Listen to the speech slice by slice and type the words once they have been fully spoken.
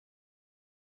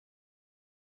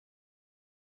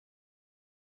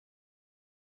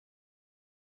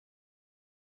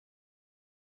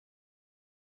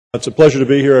It's a pleasure to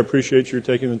be here. I appreciate you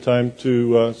taking the time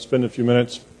to spend a few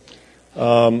minutes.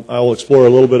 I'll explore a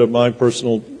little bit of my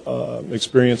personal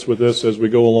experience with this as we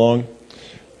go along.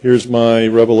 Here's my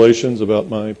revelations about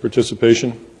my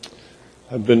participation.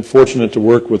 I've been fortunate to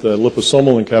work with a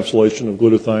liposomal encapsulation of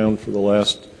glutathione for the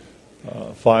last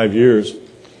 5 years,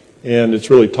 and it's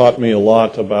really taught me a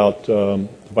lot about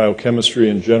biochemistry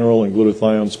in general and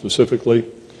glutathione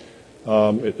specifically.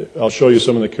 I'll show you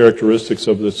some of the characteristics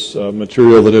of this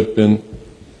material that have been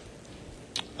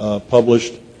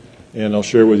published, and I'll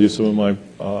share with you some of my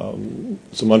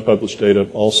some unpublished data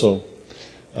also.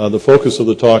 The focus of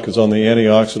the talk is on the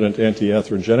antioxidant,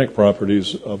 anti-atherogenic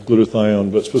properties of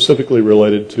glutathione, but specifically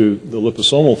related to the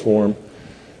liposomal form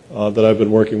that I've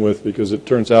been working with, because it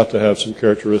turns out to have some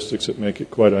characteristics that make it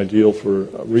quite ideal for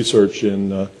research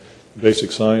in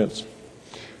basic science.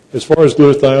 As far as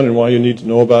glutathione and why you need to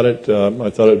know about it, I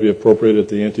thought it would be appropriate at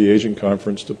the anti-aging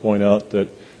conference to point out that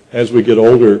as we get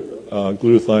older,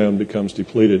 glutathione becomes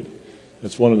depleted.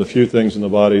 It's one of the few things in the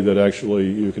body that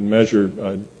actually you can measure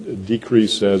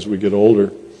decrease as we get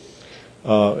older.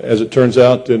 As it turns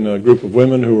out, in a group of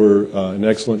women who were in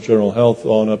excellent general health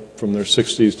on up from their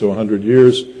 60s to 100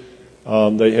 years,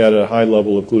 they had a high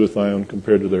level of glutathione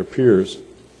compared to their peers.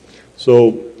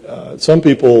 So some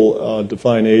people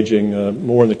define aging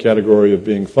more in the category of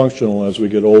being functional as we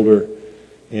get older,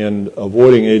 and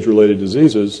avoiding age-related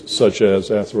diseases such as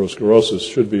atherosclerosis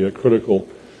should be a critical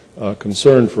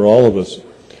concern for all of us.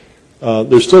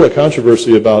 There's still a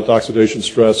controversy about oxidation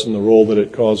stress and the role that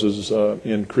it causes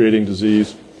in creating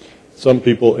disease. Some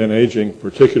people, in aging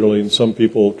particularly, and some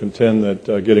people contend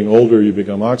that getting older you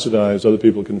become oxidized. Other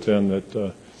people contend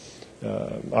that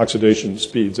oxidation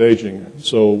speeds aging.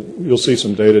 So you'll see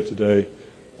some data today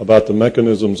about the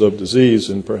mechanisms of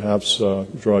disease and perhaps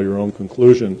draw your own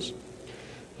conclusions.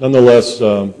 Nonetheless,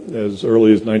 as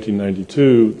early as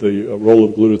 1992, the role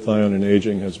of glutathione in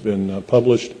aging has been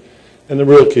published, and the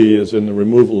real key is in the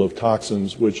removal of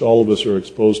toxins, which all of us are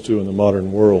exposed to in the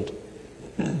modern world.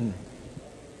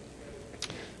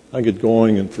 I get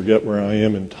going and forget where I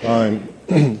am in time.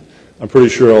 I'm pretty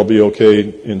sure I'll be okay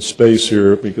in space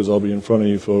here because I'll be in front of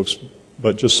you folks,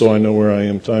 but just so I know where I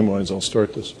am time-wise, I'll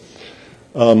start this.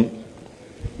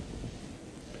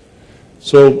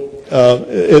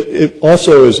 It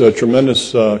also is a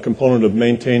tremendous component of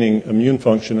maintaining immune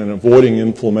function and avoiding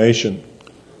inflammation.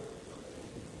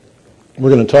 We're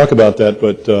going to talk about that,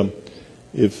 but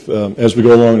as we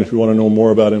go along, if you want to know more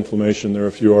about inflammation, there are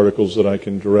a few articles that I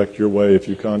can direct your way if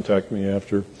you contact me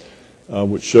after,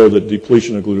 which show that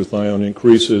depletion of glutathione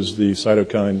increases the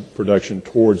cytokine production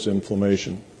towards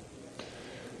inflammation.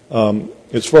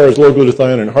 As far as low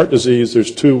glutathione and heart disease,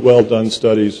 there's two well-done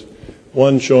studies.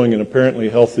 One showing in apparently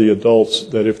healthy adults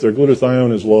that if their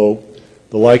glutathione is low,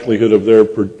 the likelihood of their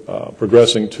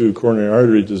progressing to coronary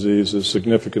artery disease is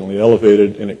significantly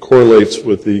elevated, and it correlates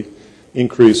with the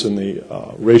increase in the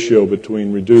ratio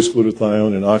between reduced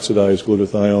glutathione and oxidized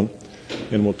glutathione.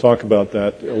 And we'll talk about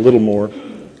that a little more.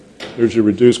 There's your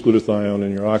reduced glutathione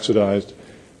and your oxidized.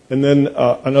 And then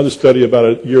another study about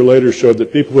a year later showed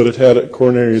that people that had a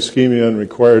coronary ischemia and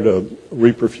required a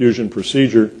reperfusion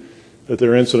procedure, that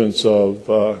their incidence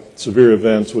of severe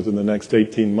events within the next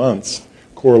 18 months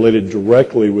correlated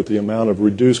directly with the amount of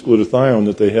reduced glutathione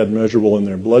that they had measurable in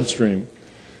their bloodstream.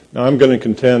 Now, I'm going to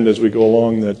contend as we go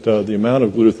along that the amount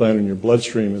of glutathione in your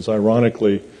bloodstream is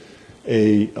ironically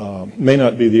may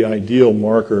not be the ideal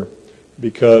marker,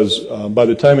 because by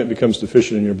the time it becomes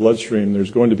deficient in your bloodstream,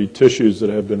 there's going to be tissues that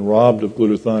have been robbed of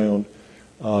glutathione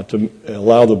to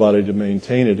allow the body to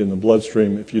maintain it in the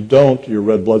bloodstream. If you don't, your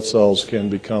red blood cells can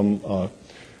become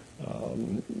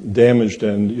damaged,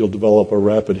 and you'll develop a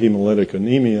rapid hemolytic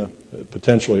anemia,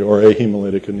 potentially, or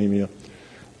ahemolytic anemia.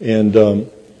 And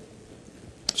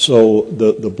so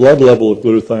the blood level of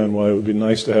glutathione, while it would be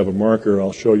nice to have a marker,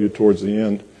 I'll show you towards the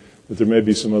end, that there may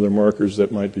be some other markers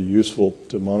that might be useful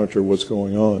to monitor what's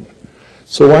going on.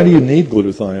 So why do you need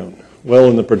glutathione? Well,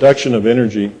 in the production of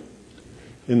energy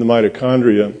in the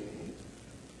mitochondria,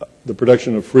 the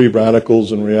production of free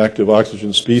radicals and reactive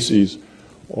oxygen species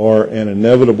are an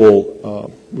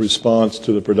inevitable response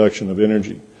to the production of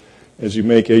energy. As you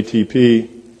make ATP,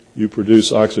 you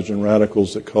produce oxygen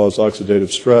radicals that cause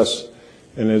oxidative stress.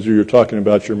 And as you're talking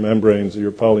about your membranes,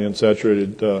 your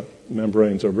polyunsaturated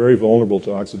membranes are very vulnerable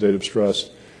to oxidative stress.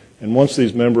 And once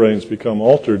these membranes become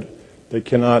altered, they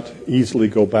cannot easily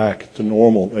go back to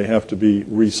normal. They have to be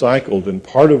recycled. And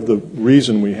part of the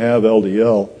reason we have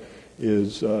LDL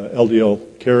is LDL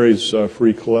carries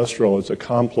free cholesterol. It's a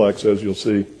complex, as you'll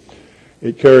see.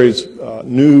 It carries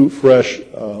new, fresh,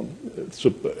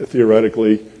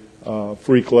 theoretically,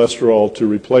 free cholesterol to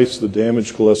replace the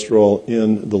damaged cholesterol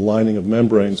in the lining of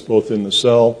membranes, both in the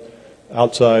cell,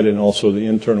 outside, and also the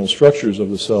internal structures of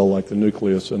the cell, like the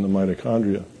nucleus and the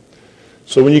mitochondria.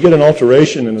 So when you get an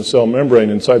alteration in the cell membrane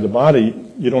inside the body,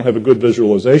 you don't have a good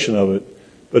visualization of it.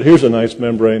 But here's a nice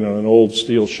membrane on an old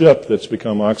steel ship that's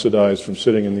become oxidized from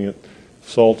sitting in the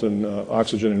salt and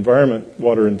oxygen environment,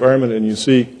 water environment, and you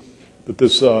see that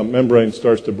this membrane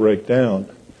starts to break down.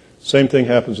 Same thing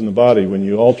happens in the body. When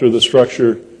you alter the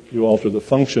structure, you alter the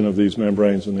function of these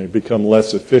membranes, and they become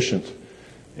less efficient.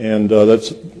 And that's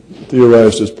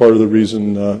theorized as part of the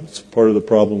reason, it's part of the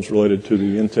problems related to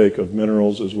the intake of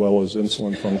minerals as well as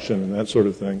insulin function and that sort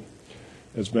of thing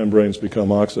as membranes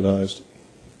become oxidized.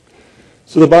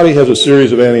 So the body has a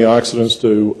series of antioxidants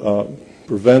to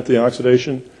prevent the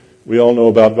oxidation. We all know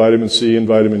about vitamin C and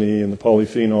vitamin E and the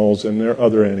polyphenols, and there are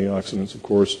other antioxidants, of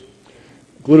course.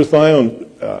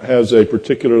 Glutathione has a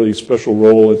particularly special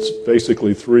role. It's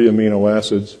basically 3 amino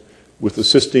acids with the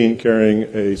cysteine carrying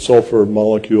a sulfur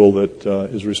molecule that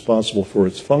is responsible for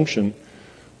its function.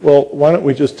 Well, why don't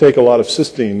we just take a lot of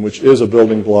cysteine, which is a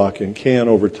building block and can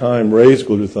over time raise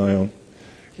glutathione.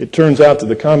 It turns out that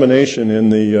the combination in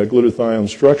the glutathione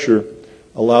structure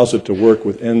allows it to work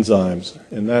with enzymes,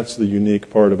 and that's the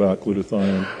unique part about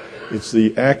glutathione. It's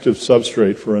the active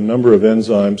substrate for a number of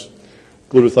enzymes.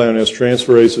 Glutathione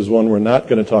S-transferase is one we're not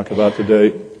going to talk about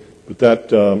today, but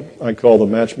that I call the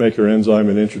matchmaker enzyme.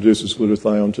 It introduces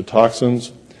glutathione to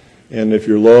toxins, and if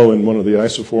you're low in one of the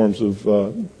isoforms of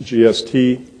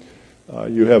GST,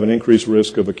 you have an increased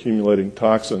risk of accumulating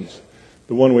toxins.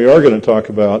 The one we are going to talk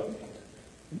about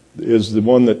is the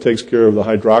one that takes care of the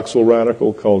hydroxyl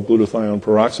radical called glutathione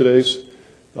peroxidase.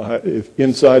 If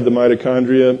inside the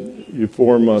mitochondria you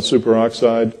form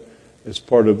superoxide as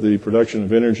part of the production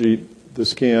of energy,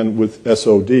 this can, with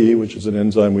SOD, which is an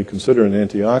enzyme we consider an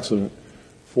antioxidant,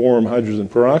 form hydrogen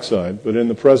peroxide. But in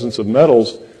the presence of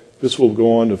metals, this will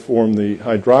go on to form the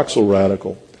hydroxyl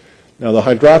radical. Now, the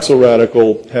hydroxyl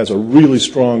radical has a really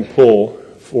strong pull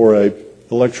for an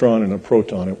electron and a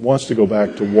proton. It wants to go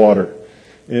back to water.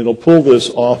 And it'll pull this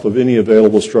off of any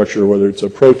available structure, whether it's a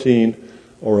protein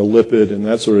or a lipid and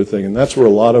that sort of thing. And that's where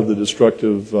a lot of the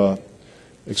destructive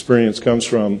experience comes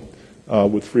from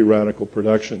with free radical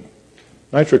production.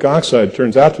 Nitric oxide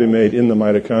turns out to be made in the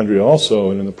mitochondria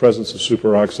also, and in the presence of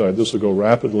superoxide, this will go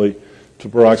rapidly to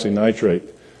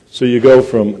peroxynitrate. So you go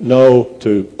from no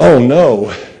to, oh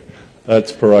no,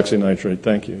 that's peroxynitrate,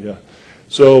 thank you, yeah.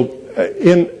 So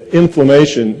in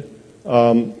inflammation,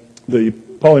 the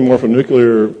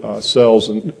polymorphonuclear cells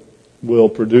will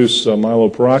produce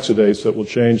myeloperoxidase that will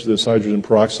change this hydrogen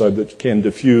peroxide that can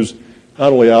diffuse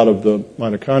not only out of the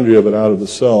mitochondria but out of the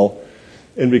cell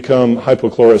and become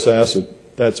hypochlorous acid.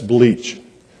 That's bleach.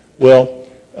 Well,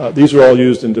 these are all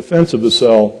used in defense of the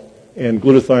cell, and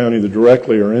glutathione either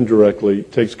directly or indirectly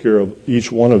takes care of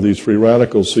each one of these free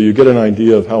radicals, so you get an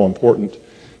idea of how important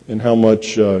and how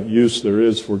much use there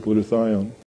is for glutathione.